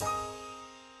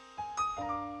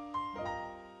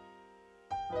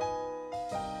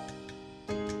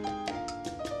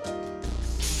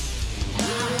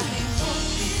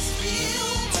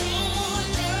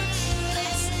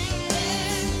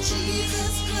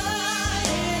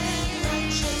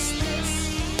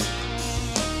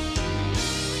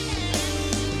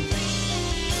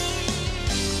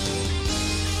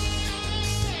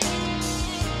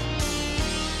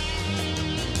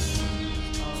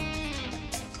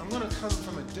come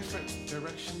from a different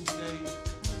direction today.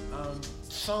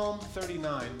 Psalm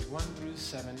 39, 1 through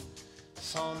 7.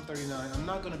 Psalm 39. I'm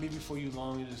not going to be before you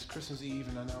long. It is Christmas Eve,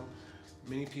 and I know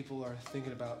many people are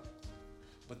thinking about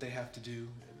what they have to do.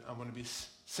 And I want to be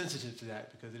sensitive to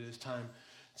that because it is time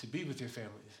to be with your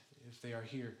families if they are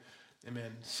here.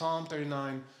 Amen. Psalm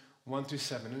 39, 1 through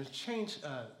 7. And change,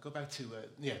 go back to,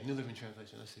 New Living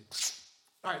Translation. Let's see.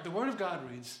 All right, the Word of God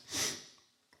reads,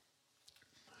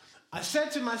 I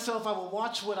said to myself, I will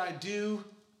watch what I do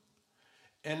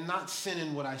and not sin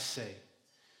in what I say.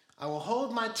 I will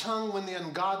hold my tongue when the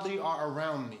ungodly are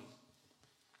around me.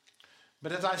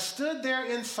 But as I stood there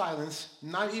in silence,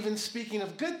 not even speaking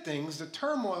of good things, the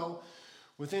turmoil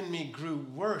within me grew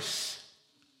worse.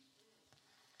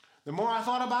 The more I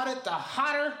thought about it, the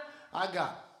hotter I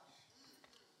got,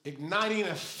 igniting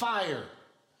a fire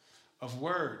of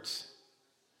words.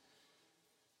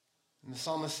 And the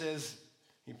psalmist says,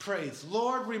 he prays,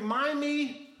 Lord, remind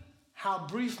me how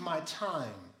brief my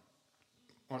time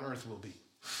on earth will be.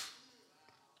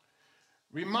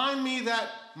 Remind me that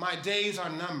my days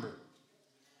are numbered,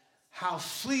 how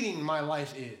fleeting my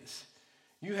life is.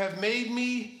 You have made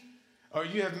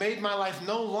my life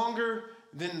no longer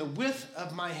than the width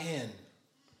of my hand.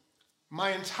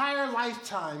 My entire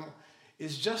lifetime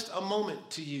is just a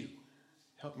moment to you.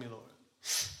 Help me, Lord.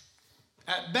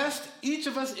 At best, each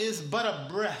of us is but a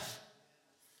breath.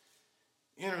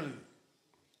 Interlude.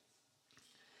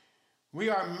 We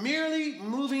are merely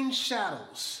moving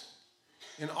shadows,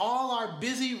 and all our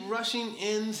busy rushing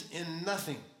ends in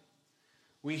nothing.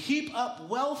 We heap up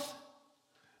wealth,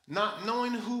 not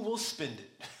knowing who will spend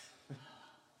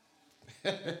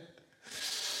it.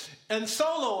 And so,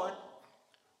 Lord,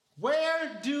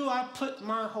 where do I put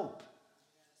my hope?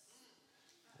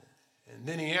 And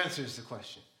then he answers the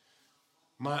question.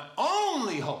 My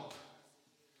only hope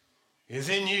is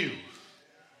in you.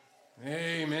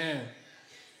 Amen.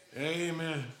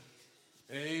 Amen.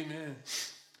 Amen.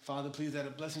 Father, please add a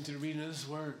blessing to the reading of this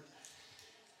word.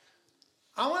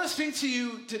 I want to speak to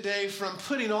you today from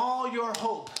putting all your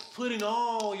hope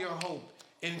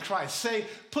in Christ. Say,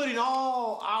 putting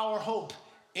all our hope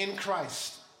in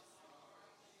Christ.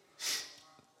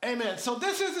 Amen. So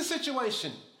this is the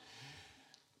situation.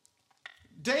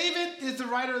 David is the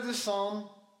writer of this psalm,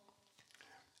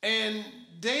 and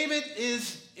David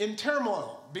is in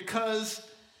turmoil because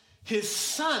his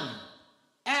son,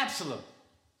 Absalom,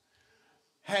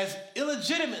 has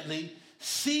illegitimately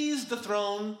seized the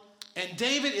throne, and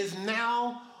David is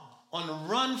now on the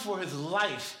run for his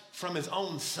life from his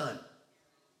own son.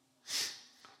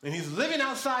 And he's living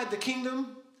outside the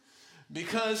kingdom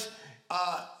because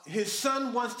his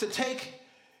son wants to take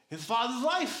his father's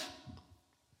life.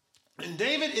 And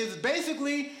David is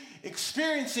basically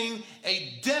experiencing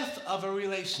a death of a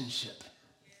relationship.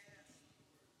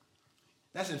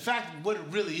 That's in fact what it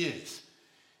really is.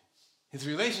 His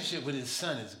relationship with his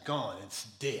son is gone. It's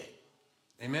dead.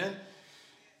 Amen?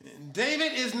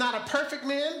 David is not a perfect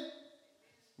man.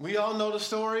 We all know the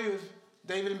story of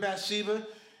David and Bathsheba.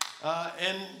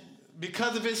 And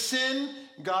because of his sin,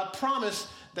 God promised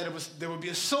that there would be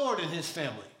a sword in his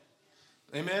family.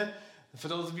 Amen? For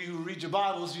those of you who read your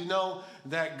Bibles, you know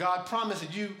that God promised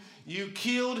that you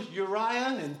killed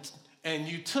Uriah and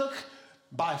you took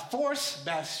by force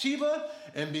Bathsheba,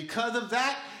 and because of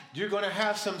that, you're going to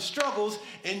have some struggles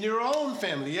in your own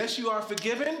family. Yes, you are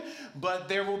forgiven, but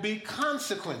there will be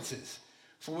consequences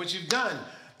for what you've done.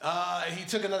 He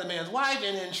took another man's wife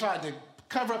and then tried to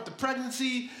cover up the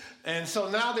pregnancy, and so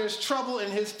now there's trouble in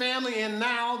his family, and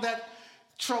now that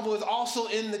trouble is also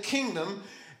in the kingdom.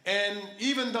 And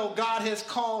even though God has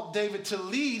called David to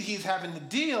lead, he's having to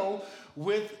deal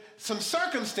with some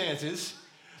circumstances.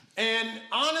 And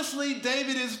honestly,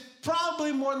 David is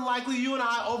probably more than likely, you and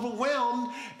I,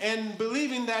 overwhelmed and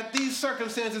believing that these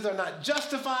circumstances are not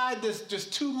justified. There's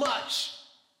just too much.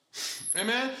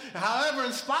 Amen? However,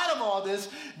 in spite of all this,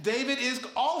 David is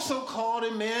also called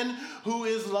a man who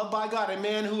is loved by God, a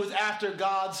man who is after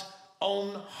God's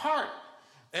own heart.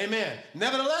 Amen.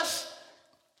 Nevertheless,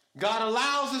 God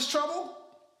allows this trouble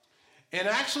and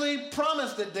actually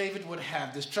promised that David would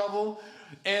have this trouble.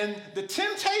 And the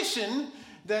temptation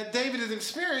that David is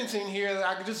experiencing here, that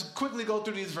I can just quickly go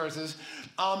through these verses,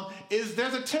 is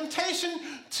there's a temptation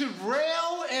to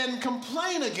rail and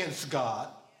complain against God,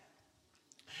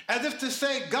 as if to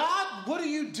say, God, what are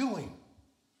you doing?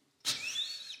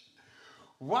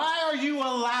 Why are you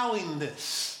allowing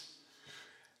this?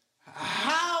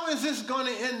 How is this going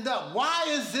to end up? Why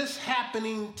is this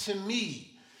happening to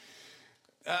me?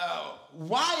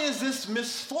 Why is this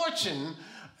misfortune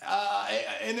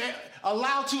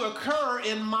allowed to occur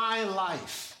in my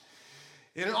life?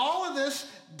 And in all of this,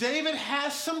 David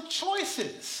has some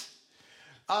choices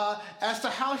as to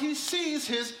how he sees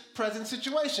his present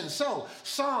situation. So,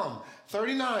 Psalm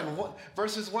 39,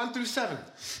 verses 1 through 7.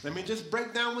 Let me just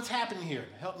break down what's happening here.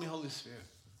 Help me, Holy Spirit.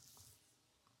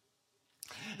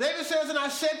 David says, and I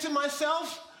said to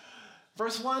myself,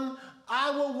 verse 1,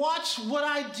 I will watch what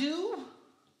I do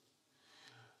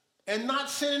and not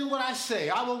sin in what I say.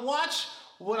 I will watch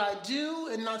what I do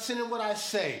and not sin in what I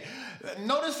say.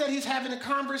 Notice that he's having a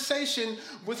conversation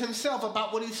with himself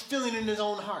about what he's feeling in his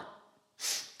own heart.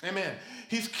 Amen.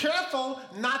 He's careful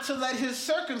not to let his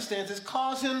circumstances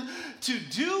cause him to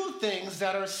do things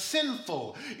that are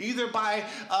sinful, either by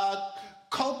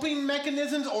coping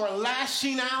mechanisms or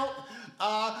lashing out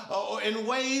or in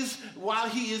ways while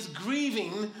he is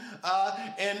grieving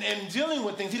and dealing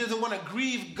with things. He doesn't want to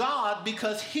grieve God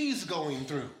because he's going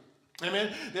through.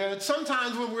 Amen. There are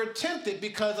sometimes when we're tempted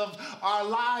because of our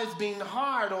lives being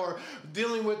hard or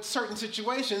dealing with certain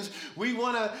situations, we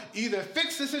want to either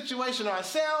fix the situation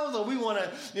ourselves or we want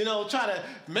to, try to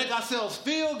make ourselves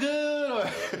feel good or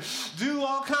do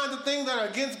all kinds of things that are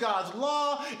against God's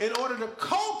law in order to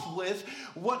cope with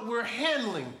what we're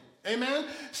handling. Amen.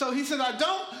 So he says, I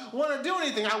don't want to do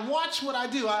anything. I watch what I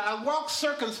do. I walk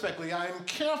circumspectly. I am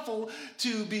careful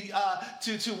to be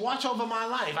to watch over my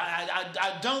life.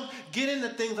 I don't get into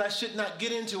things I should not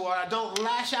get into, or I don't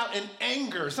lash out in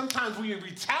anger. Sometimes we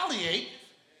retaliate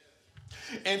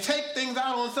and take things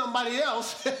out on somebody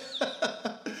else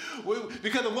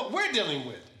because of what we're dealing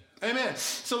with. Amen.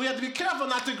 So we have to be careful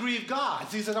not to grieve God.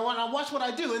 So he says, I watch what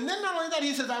I do. And then not only that,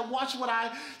 he says, I watch what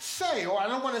I say, or I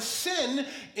don't want to sin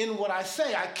in what I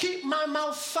say. I keep my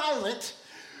mouth silent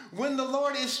when the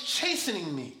Lord is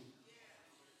chastening me.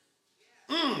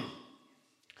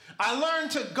 I learn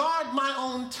to guard my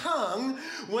own tongue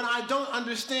when I don't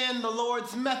understand the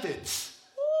Lord's methods.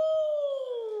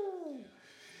 Woo!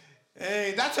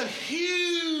 Hey, that's a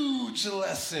huge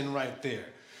lesson right there.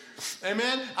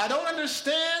 Amen. I don't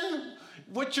understand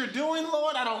what you're doing,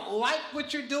 Lord. I don't like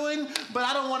what you're doing, but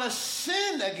I don't want to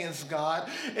sin against God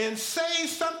and say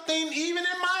something even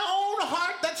in my own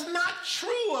heart that's not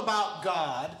true about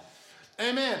God.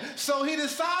 Amen. So he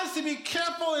decides to be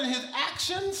careful in his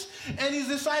actions, and he's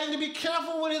deciding to be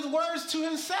careful with his words to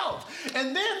himself.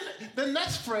 And then the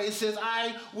next phrase says,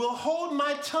 I will hold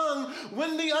my tongue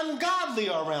when the ungodly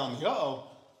are around me. Uh-oh.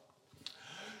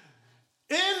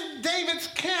 In David's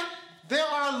camp, there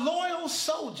are loyal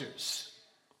soldiers.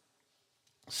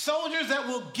 Soldiers that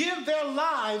will give their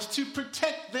lives to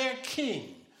protect their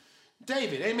king,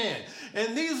 David. Amen.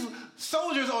 And these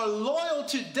soldiers are loyal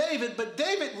to David, but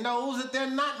David knows that they're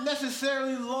not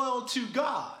necessarily loyal to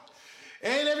God.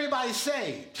 Ain't everybody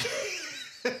saved?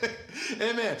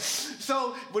 Amen.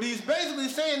 So what he's basically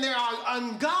saying, there are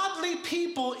ungodly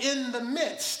people in the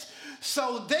midst.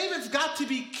 So David's got to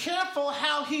be careful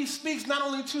how he speaks, not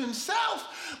only to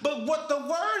himself, but what the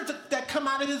words that come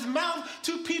out of his mouth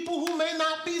to people who may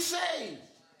not be saved.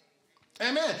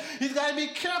 Amen. He's got to be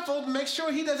careful to make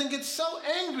sure he doesn't get so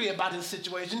angry about his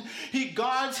situation. He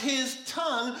guards his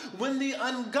tongue when the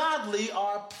ungodly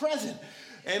are present.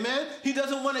 Amen. He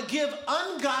doesn't want to give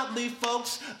ungodly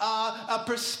folks a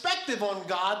perspective on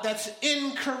God that's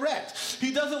incorrect.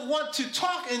 He doesn't want to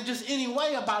talk in just any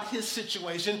way about his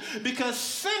situation because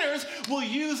sinners will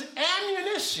use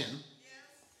ammunition,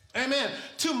 amen,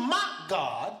 to mock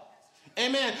God,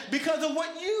 amen, because of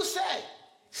what you say.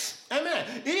 Amen.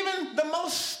 Even the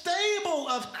most stable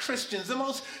of Christians, the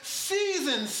most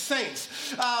seasoned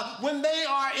saints, when they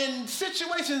are in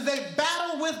situations, they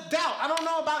battle with doubt. I don't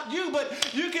know about you,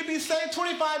 but you could be saved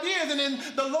 25 years and then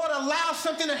the Lord allows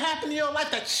something to happen in your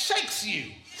life that shakes you.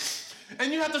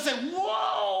 And you have to say,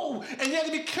 whoa! And you have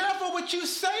to be careful what you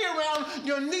say around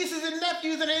your nieces and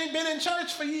nephews that ain't been in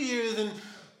church for years,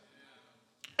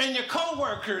 and your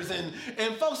co-workers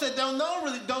and folks that don't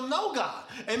know God.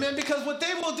 Amen. Because what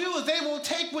they will do is they will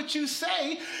take what you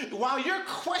say while you're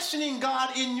questioning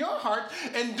God in your heart.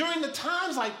 And during the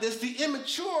times like this, the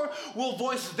immature will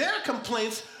voice their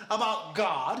complaints about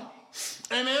God.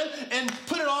 Amen. And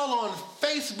put it all on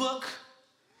Facebook.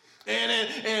 And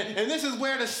this is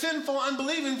where the sinful,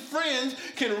 unbelieving friends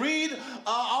can read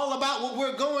all about what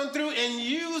we're going through and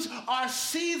use our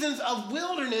seasons of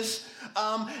wilderness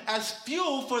as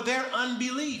fuel for their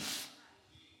unbelief.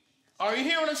 Are you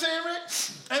hearing what I'm saying,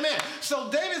 Rick? Amen.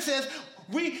 So David says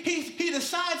he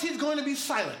decides he's going to be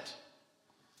silent.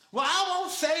 Well, I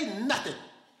won't say nothing.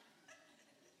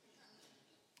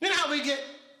 You know how we get,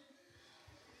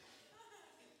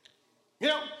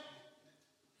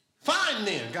 fine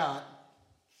then, God.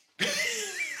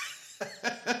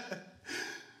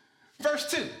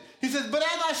 Verse 2, he says, but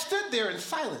as I stood there in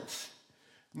silence,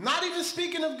 Not even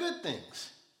speaking of good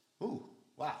things. Ooh,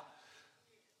 wow.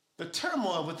 The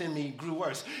turmoil within me grew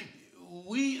worse.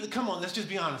 Come on, let's just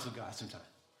be honest with God sometimes.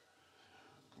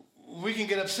 We can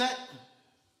get upset.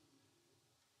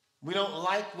 We don't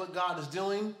like what God is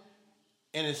doing,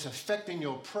 and it's affecting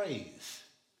your praise.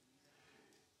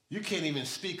 You can't even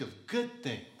speak of good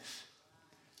things.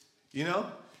 You know?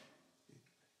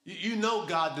 You know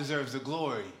God deserves the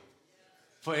glory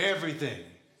for everything.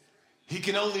 He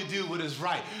can only do what is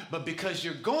right. But because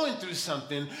you're going through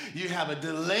something, you have a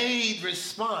delayed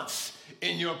response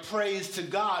in your praise to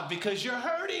God because you're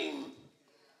hurting.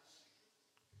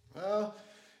 Well,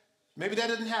 maybe that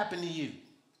doesn't happen to you.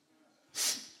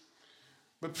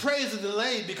 But praise is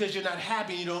delayed because you're not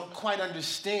happy and you don't quite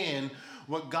understand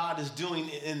what God is doing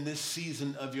in this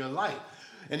season of your life.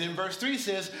 And then verse 3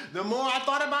 says, the more I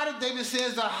thought about it, David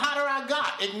says, the hotter I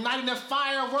got, igniting the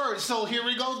fire of words. So here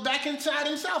he goes back inside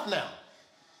himself now.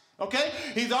 Okay?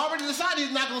 He's already decided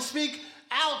he's not going to speak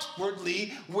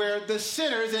outwardly where the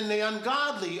sinners and the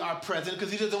ungodly are present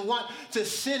because he doesn't want to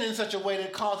sin in such a way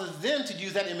that causes them to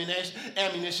use that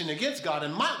ammunition against God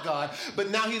and mock God. But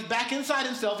now he's back inside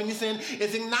himself and he's saying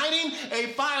it's igniting a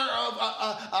fire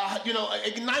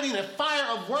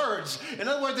of words. In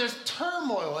other words, there's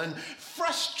turmoil and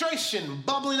frustration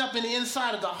bubbling up in the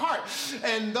inside of the heart.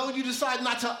 And though you decide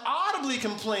not to audibly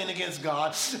complain against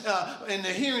God in the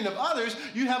hearing of others,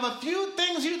 you have a few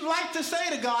things you'd like to say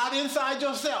to God inside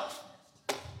yourself.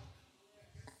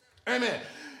 Amen.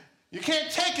 You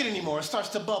can't take it anymore. It starts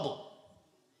to bubble.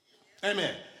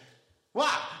 Amen.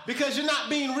 Why? Because you're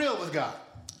not being real with God.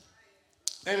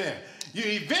 Amen. You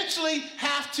eventually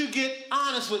have to get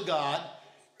honest with God,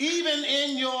 even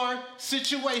in your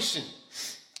situation,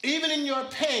 even in your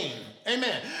pain.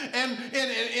 Amen. And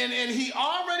he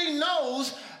already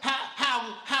knows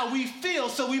how we feel,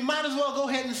 so we might as well go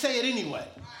ahead and say it anyway.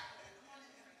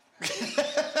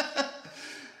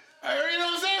 You know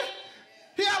what I'm saying?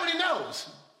 He already knows.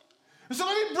 So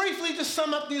let me briefly just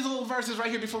sum up these little verses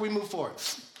right here before we move forward.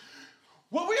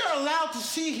 What we are allowed to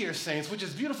see here, saints, which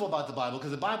is beautiful about the Bible,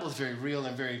 because the Bible is very real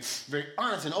and very, very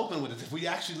honest and open with it. If we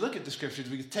actually look at the scriptures,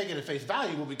 we can take it at face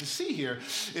value. What we can see here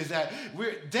is that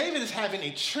David is having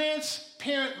a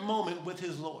transparent moment with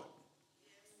his Lord.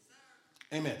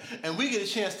 Amen. And we get a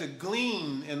chance to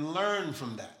glean and learn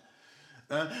from that.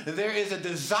 There is a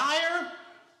desire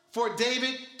for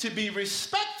David to be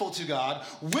respectful to God,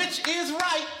 which is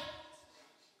right.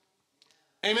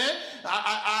 Amen?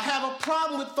 I have a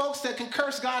problem with folks that can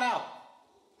curse God out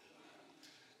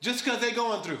just because they're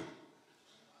going through.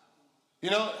 You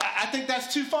know, I think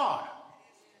that's too far.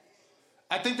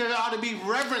 I think there ought to be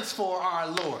reverence for our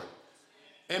Lord.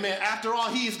 Amen? After all,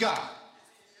 he's God.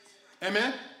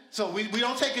 Amen? So we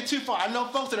don't take it too far. I know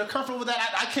folks that are comfortable with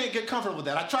that. I can't get comfortable with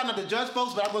that. I try not to judge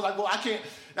folks, but I was like, well, I can't.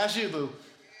 That's you, boo.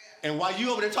 And while you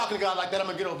over there talking to God like that, I'm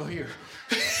going to get over here.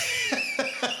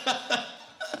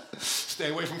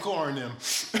 Stay away from Cora and them.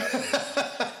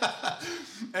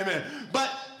 Amen. But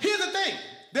here's the thing.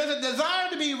 There's a desire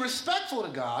to be respectful to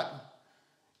God,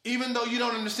 even though you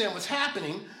don't understand what's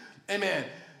happening. Amen.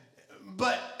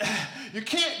 But you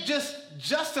can't just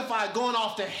justify going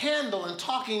off the handle and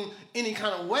talking any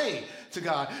kind of way to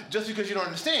God just because you don't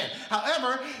understand.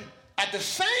 However, at the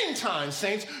same time,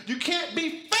 saints, you can't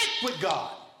be fake with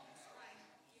God.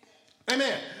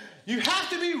 Amen. You have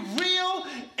to be real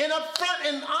and upfront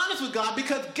and honest with God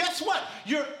because guess what?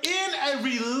 You're in a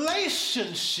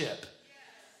relationship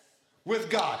with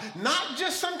God. Not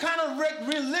just some kind of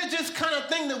religious kind of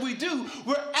thing that we do.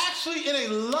 We're actually in a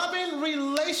loving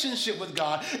relationship with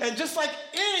God. And just like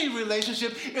any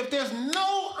relationship, if there's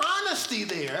no honesty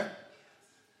there,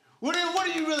 well, then what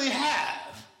do you really have?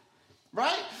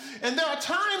 Right? And there are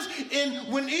times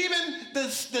when even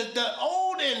the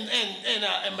old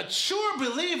and mature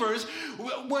believers,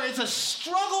 where it's a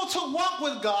struggle to walk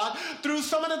with God through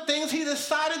some of the things he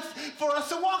decided for us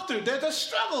to walk through. There's a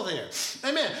struggle there.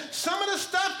 Amen. Some of the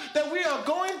stuff that we are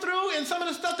going through and some of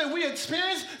the stuff that we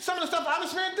experience, some of the stuff I'm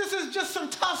experiencing, this is just some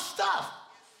tough stuff.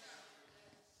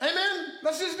 Amen.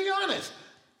 Let's just be honest.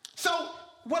 So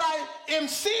what I am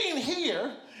seeing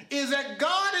here is that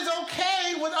God is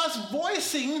okay with us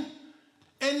voicing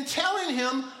and telling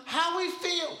him how we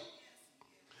feel.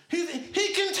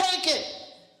 He can take it.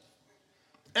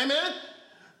 Amen?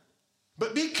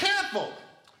 But be careful,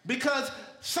 because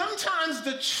sometimes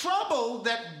the trouble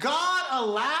that God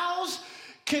allows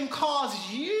can cause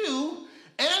you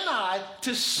and I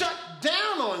to shut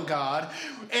down on God,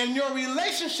 and your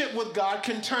relationship with God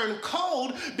can turn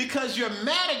cold because you're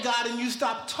mad at God and you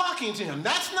stop talking to him.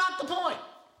 That's not the point.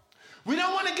 We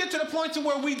don't want to get to the point to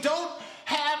where we don't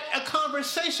have a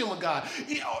conversation with God.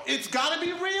 It's got to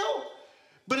be real,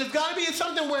 but it's got to be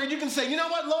something where you can say, you know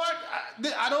what,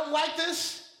 Lord, I don't like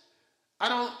this. I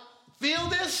don't feel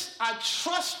this. I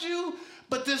trust you,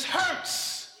 but this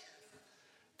hurts.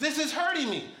 This is hurting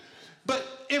me. But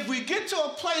if we get to a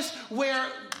place where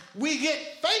we get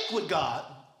fake with God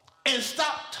and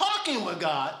stop talking with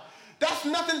God, that's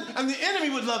nothing, and the enemy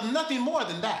would love nothing more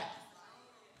than that.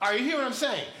 Are you hearing what I'm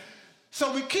saying?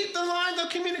 So we keep the lines of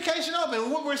communication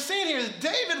open. What we're seeing here is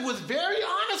David was very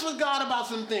honest with God about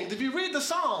some things. If you read the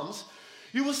Psalms,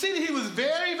 you will see that he was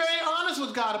very, very honest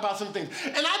with God about some things.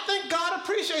 And I think God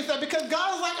appreciates that because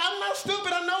God is like, I'm not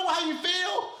stupid. I know how you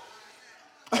feel.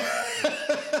 Jesus,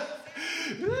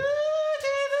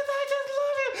 I just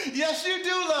love you. Yes, you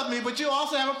do love me, but you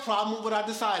also have a problem with what I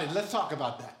decided. Let's talk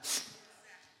about that.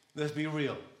 Let's be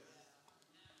real.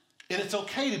 And it's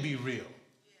okay to be real.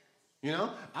 You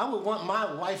know, I would want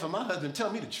my wife and my husband to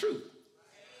tell me the truth.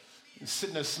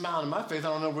 Sitting there smiling in my face, I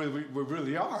don't know where we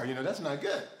really are. You know, that's not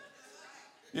good.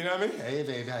 You know what I mean? Hey,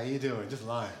 baby, how you doing? Just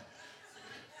lying.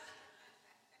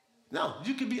 No,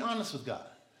 you can be honest with God.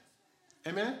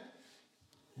 Amen?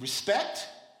 Respect,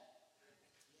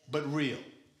 but real.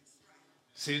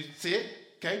 See it?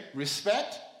 Okay?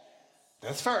 Respect,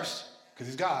 that's first, because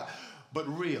he's God, but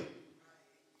real.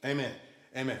 Amen.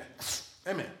 Amen.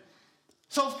 Amen.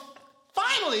 So,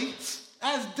 finally,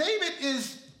 as David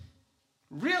is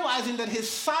realizing that his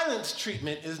silence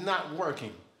treatment is not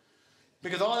working,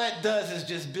 because all that does is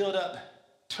just build up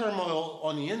turmoil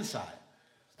on the inside,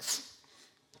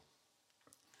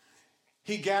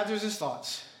 he gathers his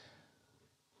thoughts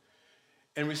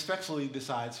and respectfully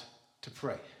decides to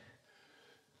pray.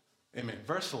 Amen.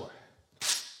 Verse 4.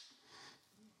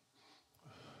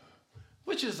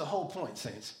 Which is the whole point,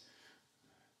 saints.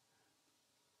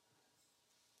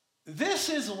 This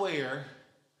is where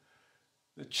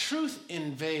the truth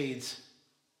invades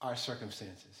our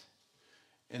circumstances.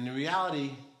 And the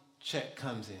reality check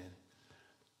comes in.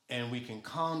 And we can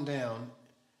calm down.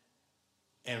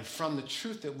 And from the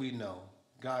truth that we know,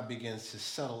 God begins to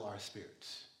settle our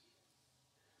spirits.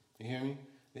 You hear me?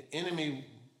 The enemy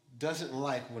doesn't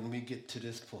like when we get to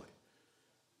this point.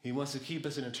 He wants to keep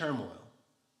us in a turmoil.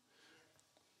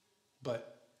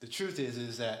 But the truth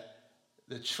is that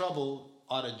the trouble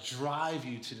ought to drive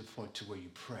you to the point to where you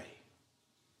pray.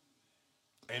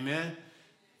 Amen?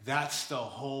 That's the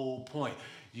whole point.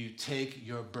 You take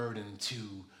your burden to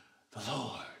the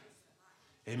Lord.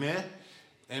 Amen?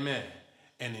 Amen.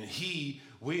 And then he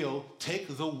will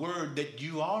take the word that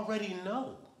you already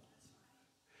know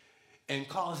and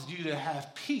cause you to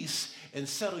have peace and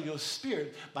settle your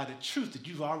spirit by the truth that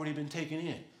you've already been taken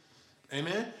in.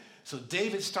 Amen? So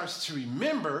David starts to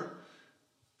remember,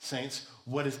 saints,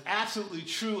 what is absolutely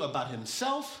true about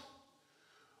himself,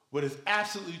 what is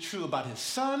absolutely true about his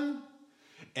son,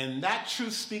 and that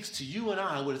truth speaks to you and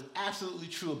I, what is absolutely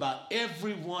true about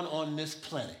everyone on this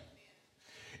planet.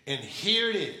 And here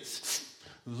it is.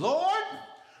 Lord,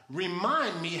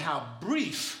 remind me how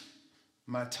brief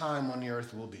my time on the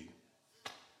earth will be.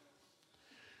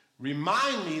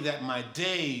 Remind me that my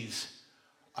days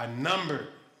are numbered,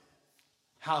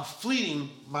 how fleeting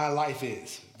my life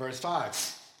is. Verse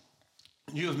 5.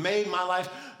 You have made my life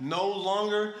no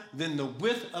longer than the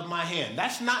width of my hand.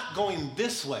 That's not going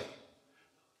this way.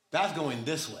 That's going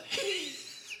this way.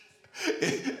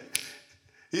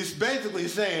 He's basically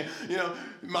saying, you know,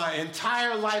 my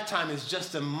entire lifetime is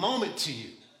just a moment to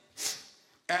you.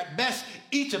 At best,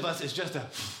 each of us is just a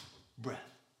breath.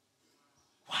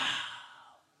 Wow.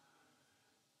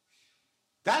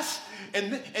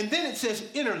 And then it says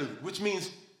interlude, which means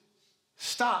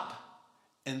stop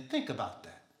and think about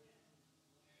that.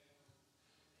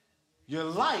 Your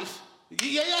life,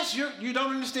 yes, you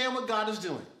don't understand what God is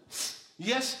doing.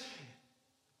 Yes,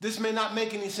 this may not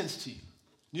make any sense to you.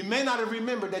 You may not have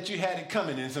remembered that you had it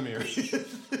coming in some areas.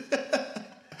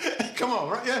 Come on,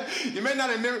 right? Yeah. You may not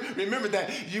have remembered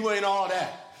that you ain't all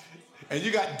that. And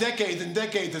you got decades and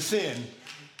decades of sin.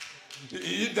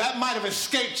 That might have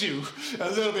escaped you a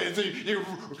little bit. So you're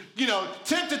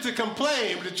tempted to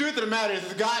complain, but the truth of the matter is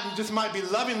God just might be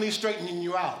lovingly straightening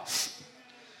you out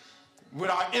with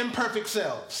our imperfect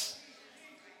selves.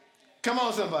 Come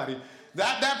on, somebody.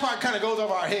 That part kind of goes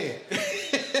over our head.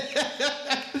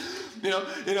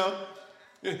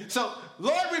 So,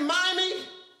 Lord, remind me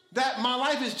that my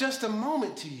life is just a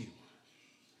moment to you.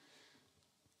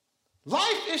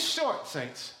 Life is short,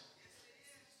 saints.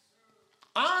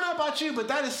 I don't know about you, but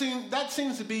that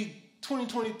seems to be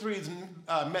 2023's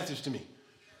message to me.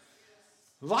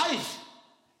 Life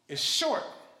is short.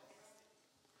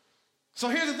 So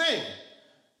here's the thing.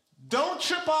 Don't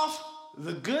trip off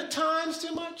the good times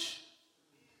too much.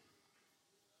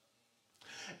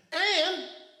 And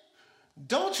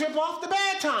don't trip off the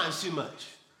bad times too much.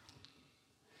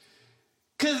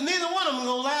 Because neither one of them is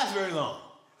going to last very long.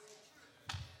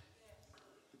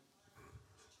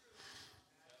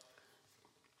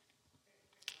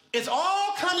 It's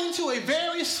all coming to a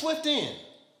very swift end.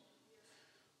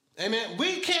 Amen.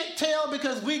 We can't tell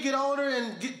because we get older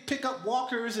and pick up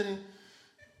walkers and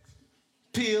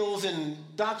pills and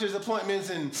doctor's appointments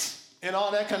and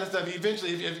all that kind of stuff.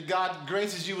 Eventually, if God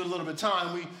graces you with a little bit of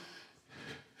time,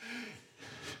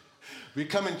 we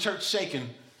come in church shaking.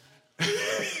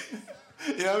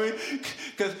 You know what I mean?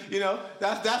 Because,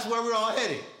 that's where we're all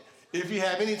headed, if you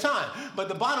have any time. But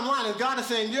the bottom line is God is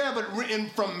saying, yeah, but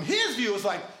from his view, it's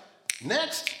like,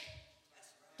 next.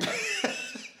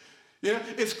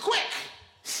 It's quick.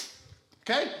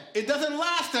 Okay? It doesn't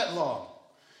last that long.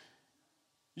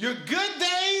 Your good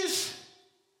days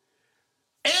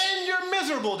and your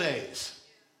miserable days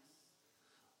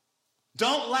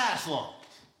don't last long.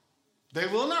 They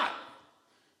will not.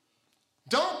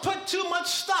 Don't put too much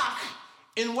stock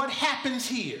in what happens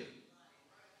here.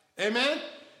 Amen?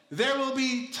 There will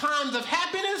be times of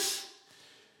happiness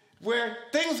where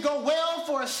things go well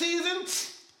for a season.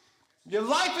 Your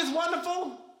life is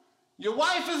wonderful. Your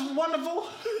wife is wonderful.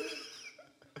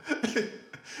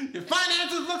 Your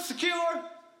finances look secure.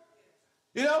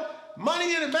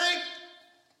 Money in the bank.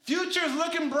 Future is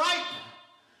looking bright.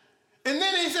 And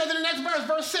then he says in the next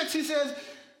verse 6, he says,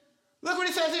 look what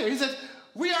he says here. He says,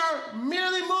 we are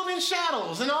merely moving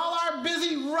shadows, and all our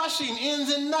busy rushing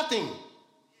ends in nothing.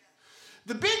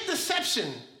 The big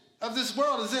deception of this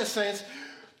world is this, saints.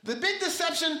 The big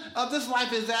deception of this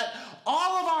life is that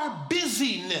all of our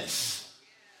busyness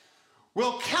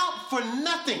will count for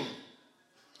nothing.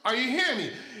 Are you hearing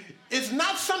me? It's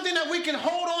not something that we can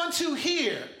hold on to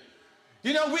here.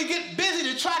 We get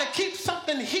busy to try to keep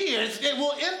something here. It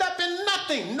will end up in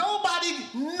nothing. Nobody,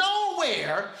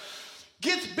 nowhere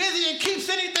gets busy and keeps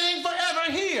anything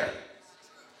forever here.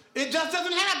 It just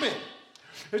doesn't happen.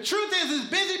 The truth is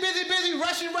busy,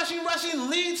 rushing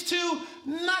leads to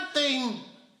nothing.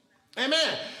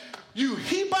 Amen. You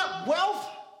heap up wealth,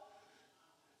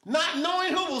 not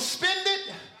knowing who will spend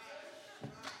it.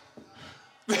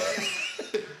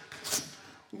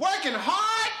 Working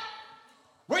hard.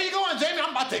 Where you going, Jamie?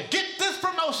 I'm about to get this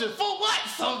promotion. For what?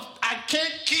 So I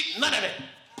can't keep none of it.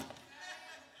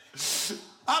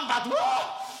 I'm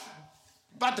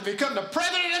about to become the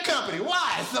president of the company.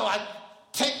 Why? So I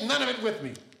take none of it with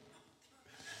me.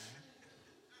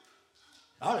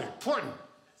 I'm important.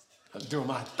 I'm doing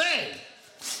my thing.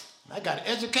 I got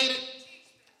educated.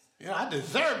 I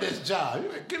deserve this job.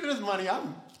 Give me this money.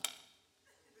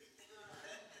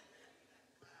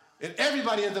 And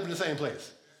everybody ends up in the same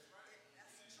place.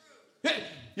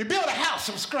 You build a house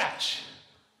from scratch.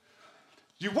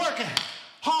 You work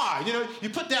hard. You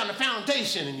put down the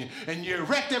foundation and you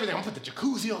erect everything. I'm going to put the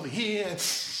jacuzzi over here.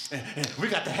 And we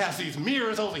got to have these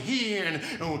mirrors over here.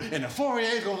 And the foyer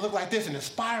is going to look like this. And the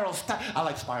spiral, I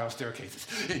like spiral staircases.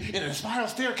 In a spiral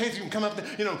staircase, you can come up there.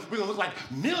 We're going to look like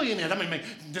millionaires. Make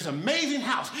this amazing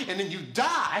house. And then you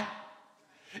die.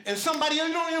 And somebody you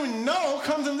don't even know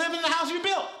comes and lives in the house you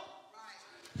built.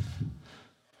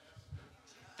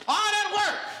 All that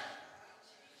work.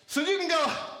 So you can go.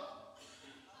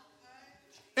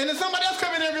 And then somebody else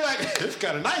come in there and be like, it's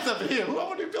kind of nice up in here. Who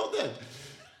would have built that?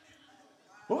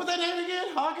 What was that name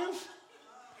again? Hawkins?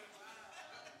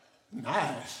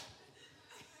 Nice.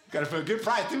 Got it for a good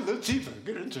price, too. A little cheaper.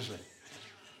 Good interest rate.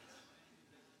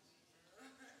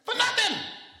 For nothing.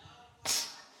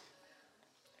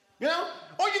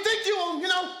 Or you think you will,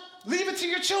 leave it to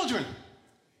your children.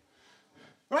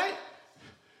 Right?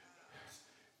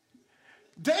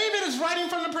 David is writing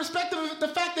from the perspective of the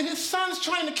fact that his son's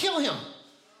trying to kill him.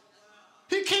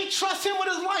 He can't trust him with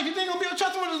his life. You think he's going to be able to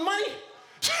trust him with his money?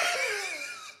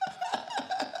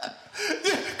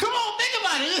 Come on, think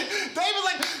about it. David's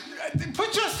like,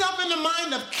 put yourself in the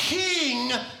mind of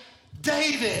King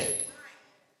David.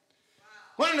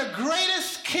 One of the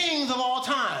greatest kings of all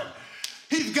time.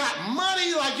 He's got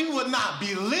money like you would not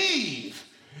believe.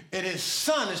 And his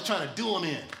son is trying to do him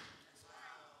in.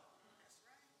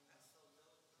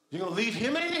 You're going to leave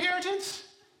him an inheritance?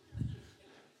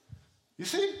 You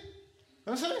see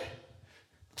what I'm saying?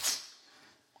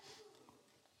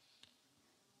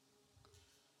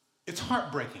 It's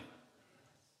heartbreaking,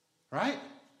 right?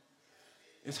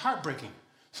 It's heartbreaking.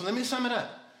 So let me sum it up.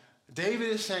 David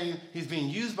is saying he's being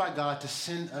used by God to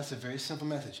send us a very simple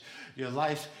message. Your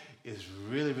life is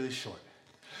really, really short.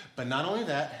 But not only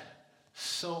that,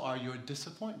 so are your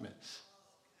disappointments.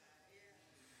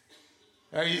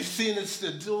 Are you seeing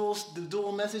the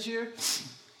dual message here?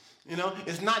 You know,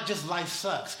 it's not just life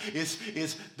sucks.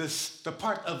 It's the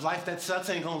part of life that sucks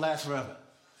ain't gonna last forever.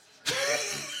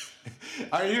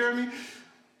 Are you hearing me?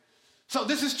 So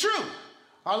this is true.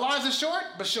 Our lives are short,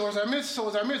 but so is our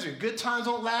misery. Good times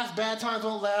won't last, bad times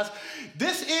won't last.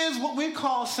 This is what we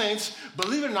call, saints,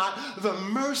 believe it or not, the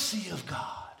mercy of God.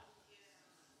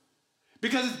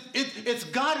 Because it's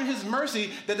God and his mercy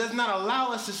that does not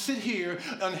allow us to sit here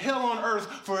on hell on earth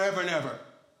forever and ever.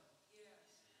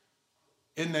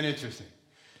 Isn't that interesting?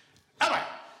 All right,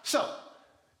 so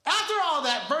after all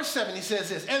that, verse 7, he says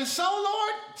this, and so,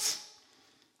 Lord,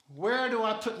 where do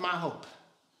I put my hope?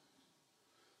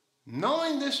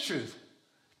 Knowing this truth,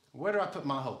 where do I put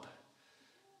my hope?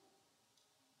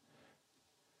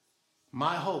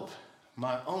 My hope,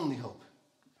 my only hope,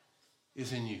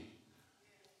 is in you.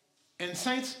 And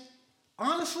saints,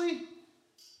 honestly,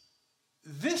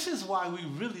 this is why we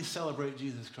really celebrate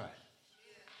Jesus Christ.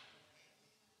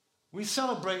 We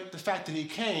celebrate the fact that he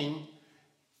came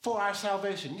for our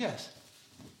salvation, yes.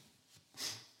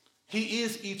 He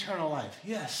is eternal life,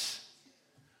 yes.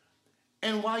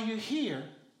 And while you're here,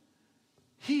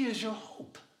 he is your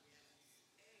hope.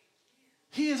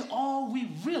 He is all we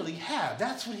really have.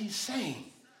 That's what he's saying.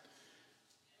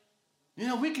 You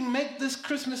know, we can make this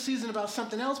Christmas season about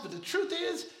something else, but the truth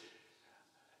is,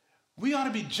 we ought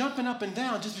to be jumping up and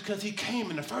down just because he came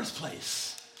in the first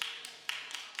place.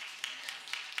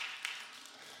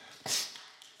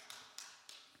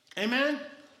 Amen?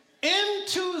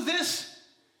 Into this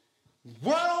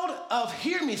world of,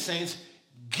 hear me, saints,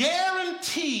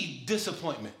 guaranteed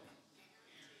disappointment.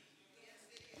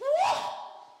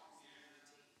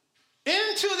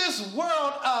 Into this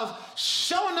world of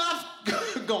showing up,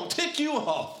 gonna tick you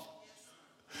off.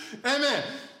 Amen.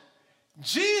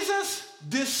 Jesus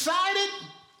decided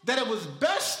that it was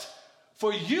best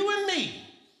for you and me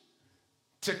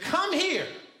to come here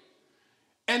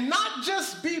and not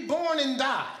just be born and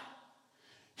die.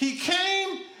 He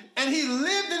came and he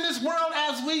lived in this world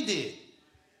as we did.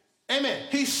 Amen.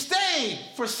 He stayed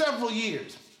for several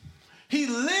years. He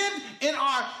lived in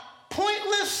our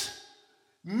pointless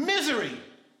misery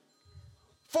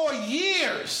for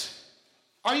years.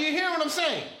 Are you hearing what I'm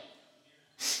saying?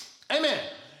 Amen.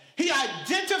 He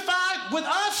identified with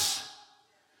us,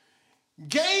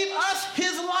 gave us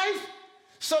his life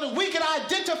so that we could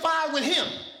identify with him.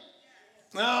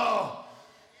 Oh.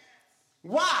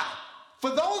 Why? For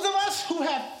those of us who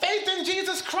have faith in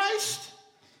Jesus Christ,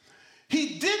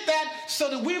 he did that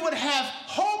so that we would have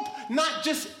hope not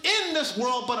just in this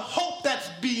world, but hope that's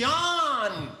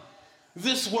beyond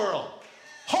this world.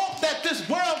 Hope that this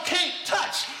world can't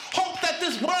touch. Hope that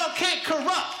this world can't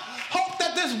corrupt. Hope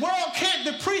that this world can't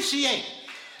depreciate.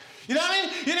 You know what I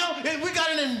mean? You know, we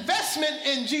got an investment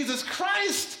in Jesus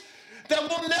Christ that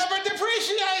will never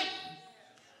depreciate.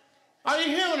 Are you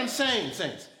hearing what I'm saying,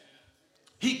 saints?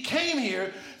 He came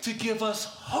here to give us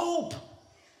hope.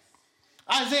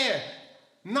 Isaiah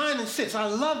 9 and 6. I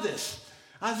love this.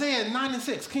 Isaiah 9 and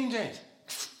 6, King James.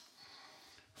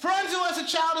 For unto us a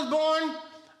child is born,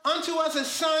 unto us a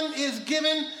son is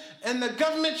given, and the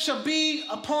government shall be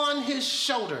upon his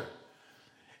shoulder.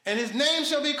 And his name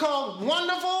shall be called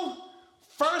Wonderful.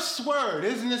 First word,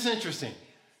 isn't this interesting?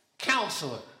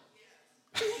 Counselor.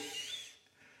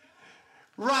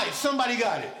 Right, somebody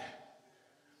got it.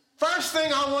 First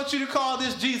thing I want you to call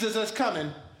this Jesus that's coming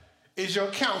is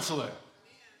your counselor.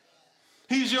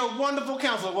 He's your wonderful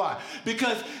counselor. Why?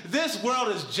 Because this world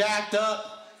is jacked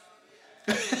up.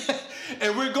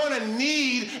 And we're going to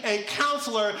need a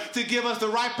counselor to give us the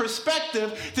right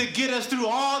perspective to get us through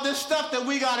all this stuff that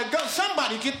we got to go.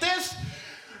 Somebody get this?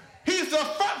 He's the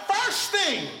first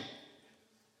thing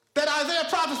that Isaiah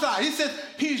prophesied. He says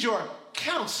he's your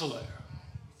counselor.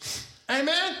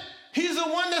 Amen? He's the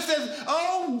one that says,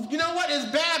 oh, you know what?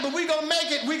 It's bad, but we're going to make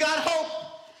it. We got hope.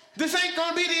 This ain't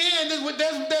going to be the end.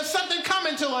 There's something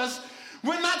coming to us.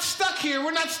 We're not stuck here.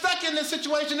 We're not stuck in this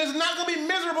situation. It's not going to be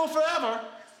miserable forever.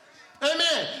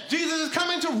 Amen. Jesus is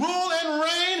coming to rule and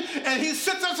reign, and he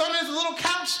sits us on his little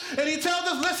couch, and he tells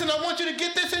us, listen, I want you to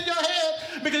get this in your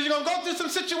head, because you're going to go through some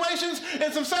situations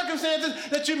and some circumstances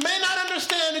that you may not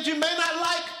understand, that you may not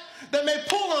like, that may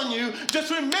pull on you.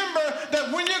 Just remember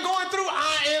that when you're going through,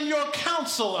 I am your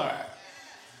counselor.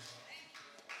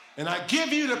 And I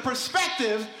give you the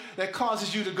perspective that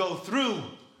causes you to go through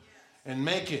and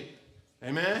make it.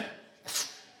 Amen?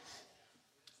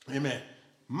 Amen.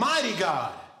 Mighty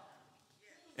God.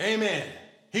 Amen.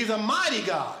 He's a mighty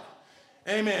God.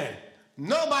 Amen.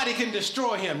 Nobody can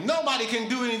destroy him. Nobody can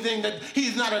do anything that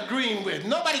he's not agreeing with.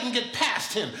 Nobody can get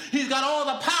past him. He's got all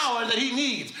the power that he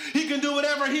needs. He can do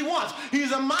whatever he wants.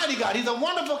 He's a mighty God. He's a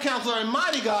wonderful counselor and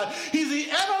mighty God. He's the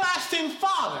everlasting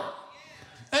Father.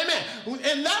 Amen.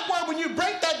 And that word, when you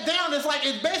break that down, it's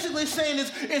basically saying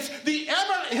it's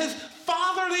his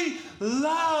fatherly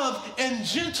love and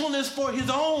gentleness for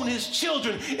his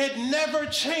children. It never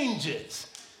changes.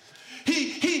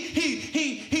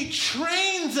 He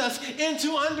trains us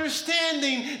into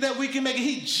understanding that we can make it.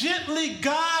 He gently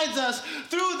guides us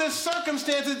through the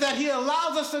circumstances that he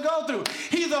allows us to go through.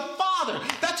 He's a father.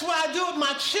 That's what I do with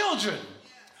my children.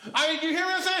 You hear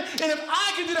what I'm saying? And if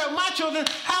I can do that with my children,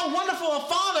 how wonderful a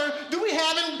father do we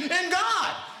have in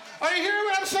God? Are you hearing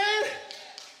what I'm saying?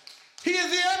 He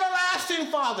is the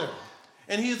everlasting Father,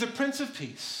 and he is the Prince of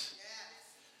Peace.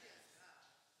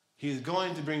 He is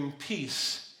going to bring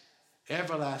peace,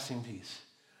 everlasting peace,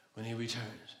 when he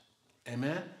returns.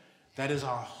 Amen? That is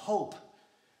our hope.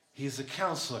 He is the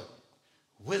counselor,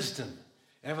 wisdom,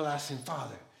 everlasting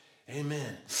Father.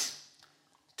 Amen.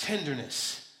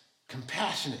 Tenderness,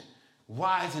 compassionate,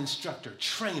 wise instructor,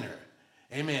 trainer.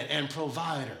 Amen. And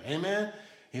provider. Amen?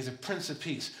 He's a Prince of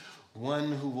Peace,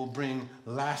 one who will bring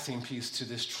lasting peace to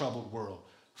this troubled world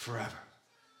forever.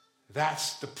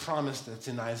 That's the promise that's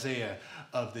in Isaiah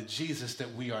of the Jesus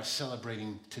that we are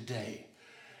celebrating today.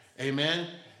 Amen?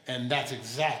 And that's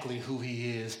exactly who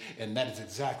he is, and that is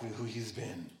exactly who he's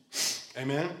been.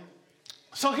 Amen?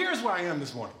 So here's where I am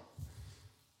this morning.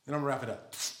 And I'm going to wrap it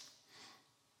up.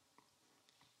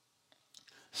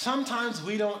 Sometimes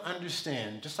we don't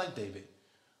understand, just like David,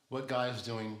 what God is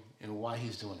doing and why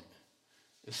he's doing it.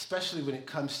 Especially when it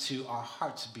comes to our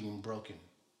hearts being broken.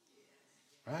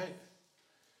 Right?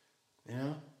 You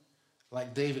know?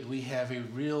 Like David, we have a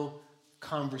real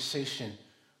conversation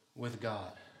with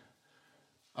God.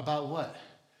 About what?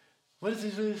 What's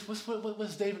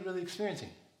David really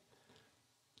experiencing?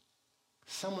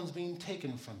 Someone's being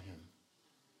taken from him.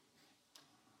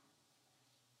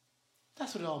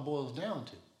 That's what it all boils down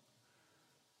to.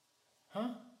 Huh?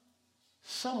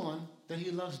 Someone that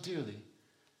he loves dearly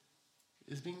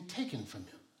is being taken from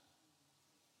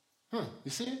him.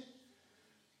 You see it?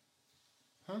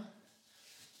 Huh?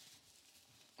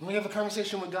 And we have a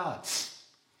conversation with God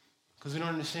because we don't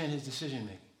understand his decision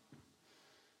making.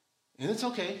 And it's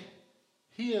okay.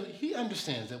 He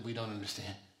understands that we don't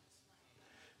understand.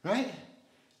 Right?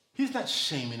 He's not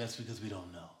shaming us because we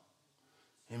don't know.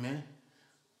 Amen?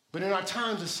 But in our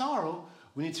times of sorrow,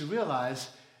 we need to realize,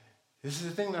 this is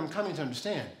the thing that I'm coming to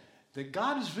understand, that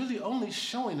God is really only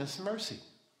showing us mercy.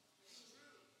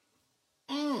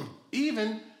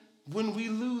 Even when we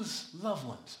lose loved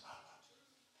ones.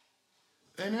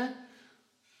 Amen?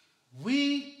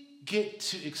 We get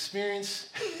to experience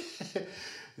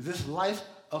this life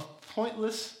of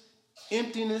pointless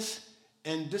emptiness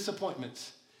and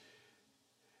disappointments.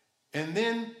 And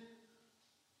then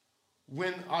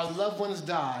when our loved ones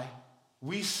die,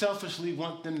 we selfishly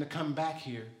want them to come back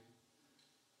here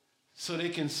so they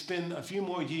can spend a few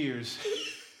more years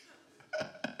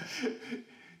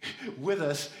with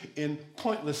us in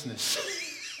pointlessness.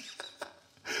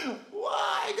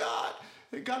 Why, God?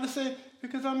 God is saying,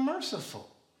 because I'm merciful.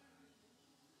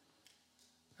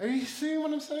 Are you seeing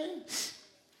what I'm saying?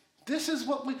 This is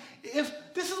what we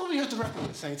have to reckon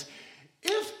with, saints.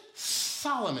 If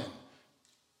Solomon,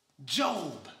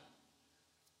 Job,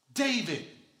 David,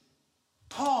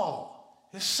 Paul,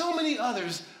 there's so many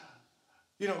others,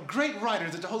 great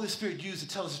writers that the Holy Spirit used to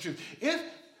tell us the truth. If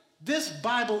this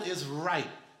Bible is right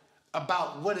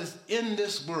about what is in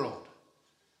this world,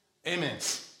 amen,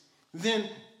 then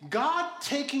God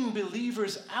taking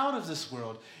believers out of this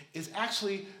world is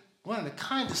actually one of the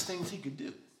kindest things he could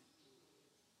do.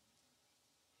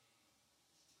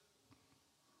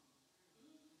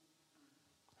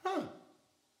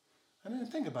 I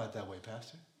didn't think about it that way,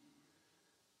 Pastor.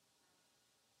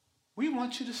 We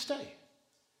want you to stay.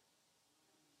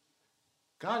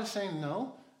 God is saying,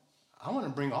 no, I want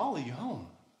to bring all of you home.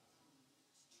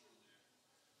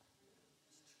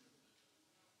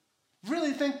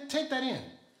 Really take that in.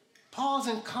 Pause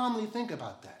and calmly think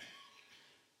about that.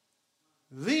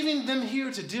 Leaving them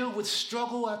here to deal with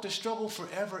struggle after struggle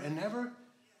forever and ever,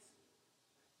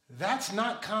 that's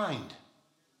not kind,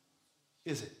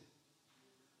 is it?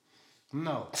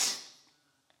 No.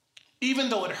 Even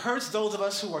though it hurts those of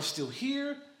us who are still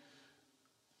here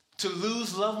to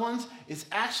lose loved ones, it's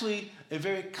actually a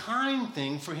very kind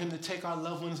thing for him to take our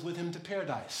loved ones with him to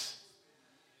paradise.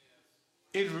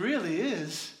 It really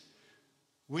is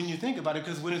when you think about it,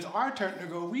 because when it's our turn to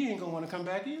go, we ain't going to want to come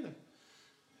back either.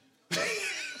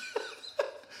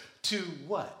 To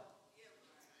what?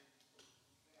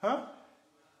 Huh?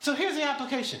 So here's the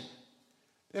application.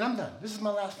 And I'm done. This is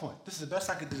my last point. This is the best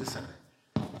I could do this Sunday.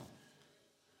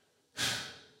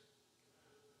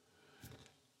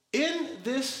 In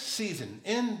this season,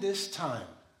 in this time,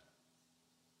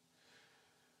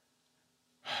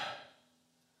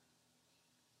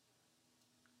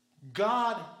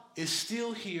 God is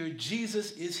still here.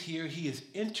 Jesus is here. He is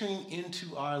entering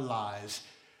into our lives.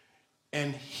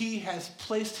 And he has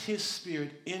placed his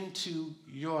spirit into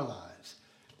your lives.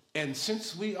 And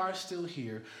since we are still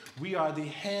here, we are the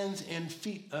hands and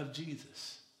feet of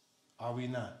Jesus. Are we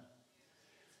not?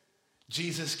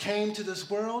 Jesus came to this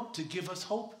world to give us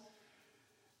hope.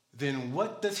 Then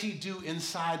what does he do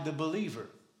inside the believer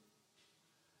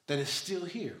that is still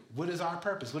here? What is our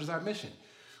purpose? What is our mission?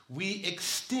 We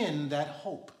extend that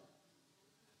hope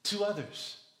to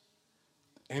others.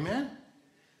 Amen?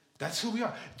 That's who we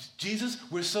are. Jesus,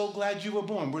 we're so glad you were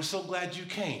born. We're so glad you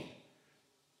came.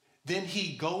 Then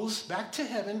he goes back to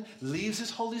heaven, leaves his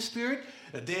Holy Spirit.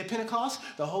 The day of Pentecost,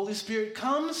 the Holy Spirit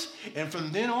comes, and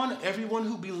from then on, everyone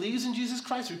who believes in Jesus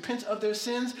Christ, repents of their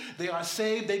sins, they are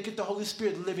saved, they get the Holy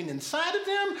Spirit living inside of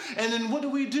them, and then what do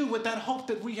we do with that hope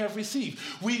that we have received?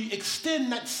 We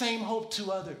extend that same hope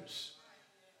to others.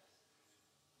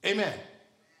 Amen.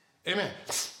 Amen.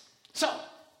 So,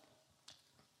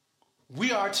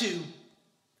 we are to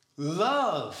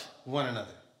love one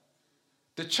another.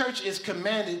 The church is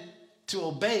commanded to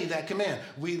obey that command.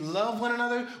 We love one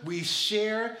another. We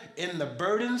share in the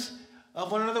burdens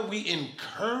of one another. We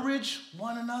encourage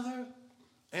one another.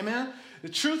 Amen? The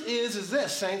truth is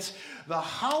this, saints. The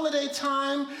holiday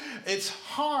time, it's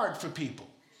hard for people.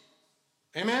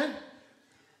 Amen?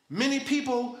 Many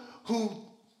people who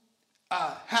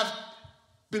have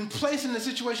been placed in a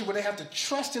situation where they have to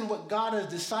trust in what God has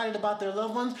decided about their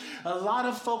loved ones, a lot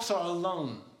of folks are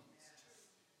alone.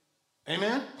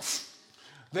 Amen?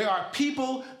 There are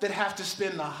people that have to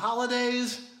spend the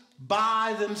holidays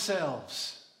by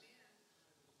themselves.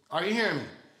 Are you hearing me?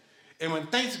 And when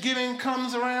Thanksgiving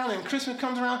comes around and Christmas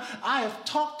comes around, I have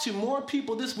talked to more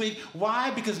people this week.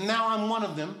 Why? Because now I'm one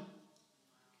of them.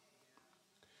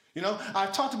 You know,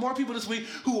 I've talked to more people this week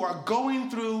who are going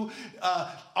through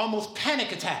almost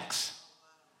panic attacks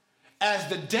as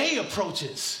the day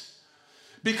approaches.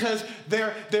 Because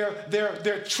their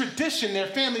tradition, their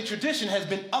family tradition has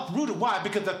been uprooted. Why?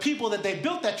 Because the people that they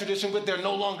built that tradition with, they're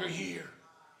no longer here.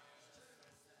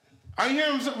 Are you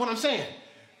hearing what I'm saying?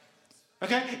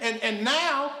 Okay? And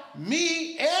now,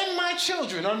 me and my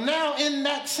children are now in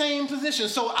that same position.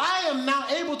 So I am now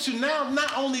able to now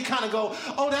not only kind of go,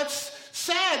 oh, that's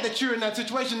sad that you're in that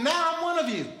situation. Now I'm one of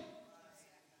you.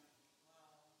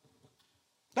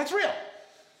 That's real.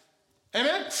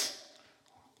 Amen?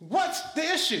 What's the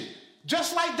issue?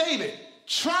 Just like David,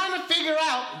 trying to figure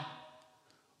out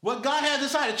what God has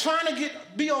decided, trying to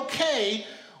be okay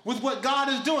with what God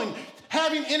is doing,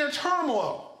 having inner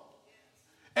turmoil.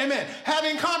 Amen.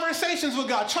 Having conversations with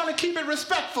God, trying to keep it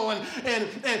respectful and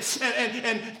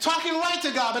talking right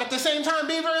to God, but at the same time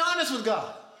being very honest with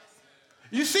God.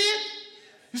 You see it?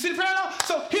 You see the parallel?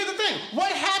 So here's the thing.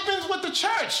 What happens with the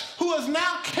church who is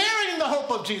now carrying the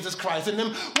hope of Jesus Christ in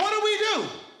them? What do?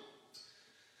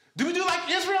 Do we do like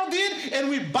Israel did and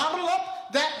we bottle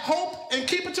up that hope and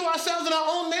keep it to ourselves in our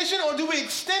own nation, or do we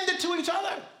extend it to each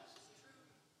other?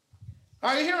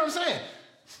 Are you hearing what I'm saying?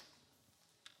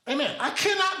 Amen. I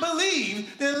cannot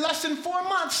believe that in less than 4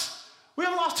 months, we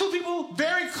have lost 2 people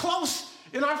very close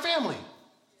in our family.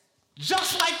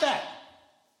 Just like that.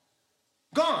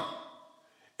 Gone.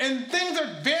 And things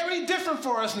are very different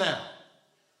for us now.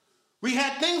 We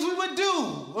had things we would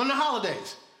do on the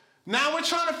holidays. Now we're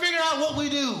trying to figure out what we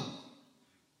do.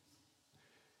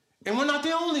 And we're not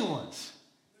the only ones.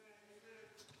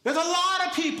 There's a lot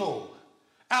of people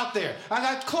out there. I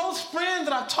got close friends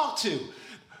that I've talked to.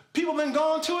 People have been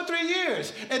gone 2 or 3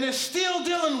 years, and they're still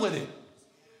dealing with it.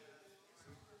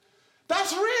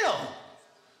 That's real.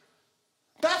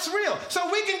 That's real.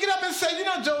 So we can get up and say, you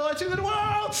know, joy to the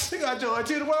world. We got joy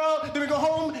to the world. Then we go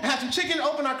home and have some chicken,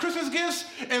 open our Christmas gifts,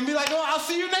 and be like, oh, I'll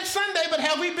see you next Sunday. But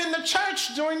have we been to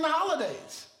church during the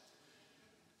holidays?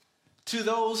 To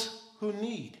those who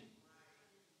need.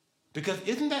 Because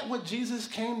isn't that what Jesus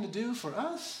came to do for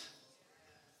us?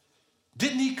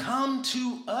 Didn't he come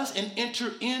to us and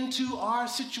enter into our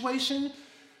situation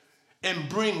and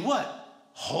bring what?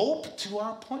 Hope to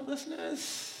our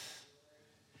pointlessness?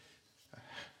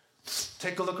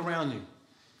 Take a look around you.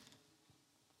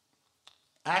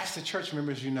 Ask the church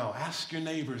members you know. Ask your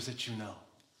neighbors that you know.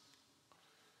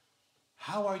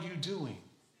 How are you doing?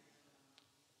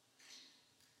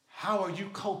 How are you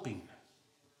coping?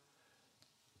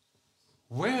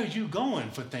 Where are you going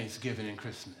for Thanksgiving and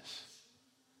Christmas?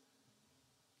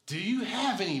 Do you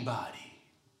have anybody?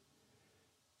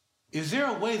 Is there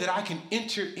a way that I can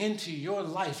enter into your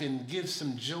life and give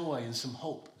some joy and some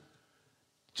hope,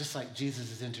 just like Jesus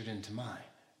has entered into mine?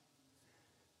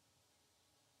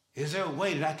 Is there a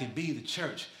way that I could be the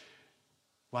church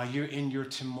while you're in your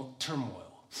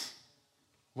turmoil,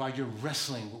 while you're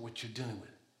wrestling with what you're dealing with?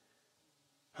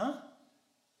 Huh?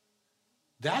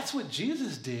 That's what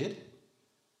Jesus did.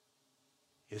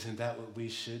 Isn't that what we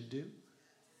should do?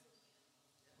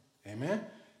 Amen?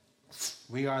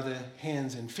 We are the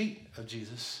hands and feet of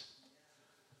Jesus.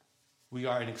 We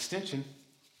are an extension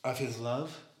of his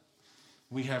love.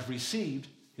 We have received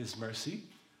his mercy.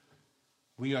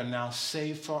 We are now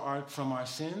saved from our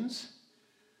sins.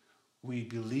 We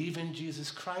believe in Jesus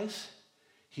Christ.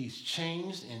 He's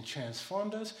changed and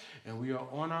transformed us, and we are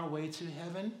on our way to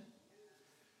heaven.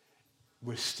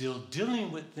 We're still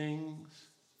dealing with things.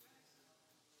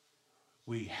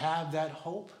 We have that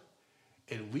hope,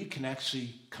 and we can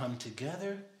actually come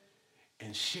together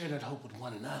and share that hope with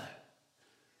one another.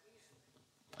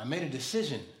 I made a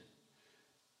decision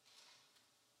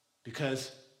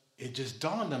because it just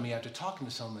dawned on me after talking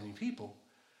to so many people.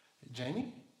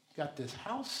 Jamie, you got this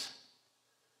house,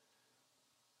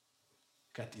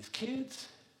 got these kids,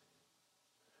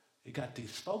 you got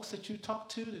these folks that you talk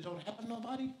to that don't have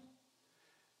nobody.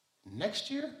 Next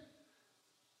year,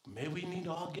 maybe we need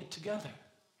to all get together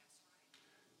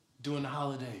during the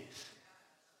holidays.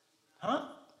 Huh?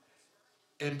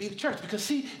 And be the church. Because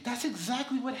see, that's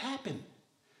exactly what happened.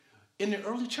 In the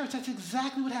early church, that's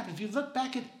exactly what happened. If you look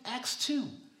back at Acts 2,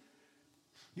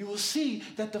 you will see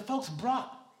that the folks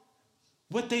brought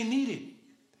what they needed.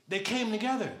 They came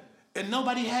together, and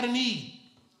nobody had a need.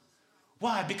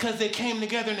 Why? Because they came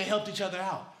together and they helped each other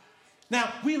out.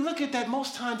 Now, we look at that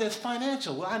most times as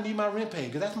financial. Well, I need my rent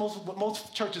paid, because that's what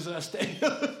most churches are staying.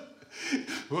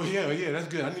 Well, yeah, that's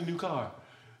good. I need a new car.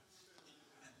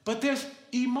 But there's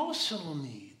emotional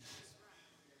needs,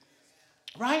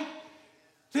 right?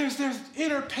 There's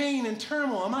inner pain and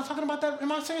turmoil. Am I talking about that? Am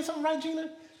I saying something right, Gina?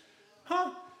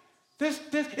 Huh?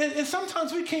 And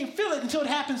sometimes we can't feel it until it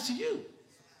happens to you.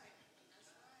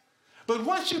 But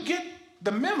once you get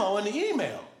the memo in the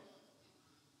email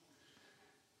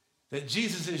that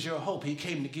Jesus is your hope, he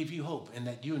came to give you hope, and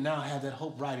that you now have that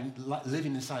hope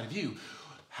living inside of you,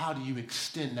 how do you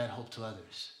extend that hope to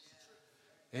others?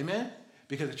 Amen?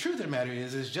 Because the truth of the matter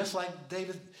is just like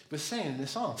David was saying in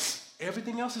this song,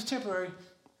 everything else is temporary.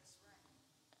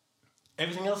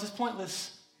 Everything else is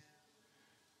pointless.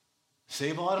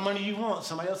 Save all the money you want.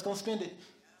 Somebody else is going to spend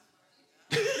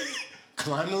it.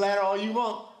 Climb the ladder all you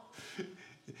want.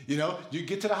 You know, you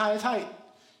get to the highest height.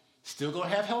 Still going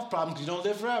to have health problems because you don't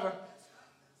live forever.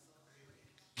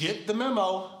 Get the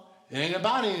memo. It ain't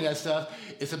about any of that stuff.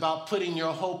 It's about putting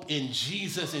your hope in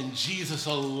Jesus and Jesus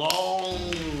alone.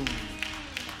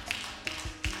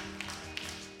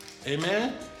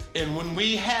 Amen? And when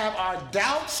we have our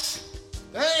doubts,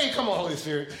 hey, come on, Holy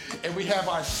Spirit, and we have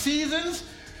our seasons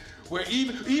where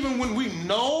even when we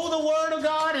know the Word of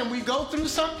God and we go through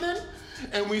something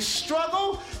and we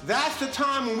struggle, that's the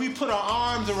time when we put our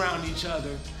arms around each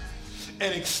other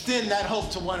and extend that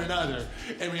hope to one another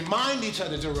and remind each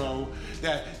other, Jerome,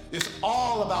 that it's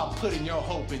all about putting your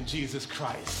hope in Jesus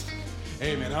Christ.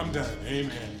 Amen. I'm done.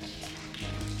 Amen.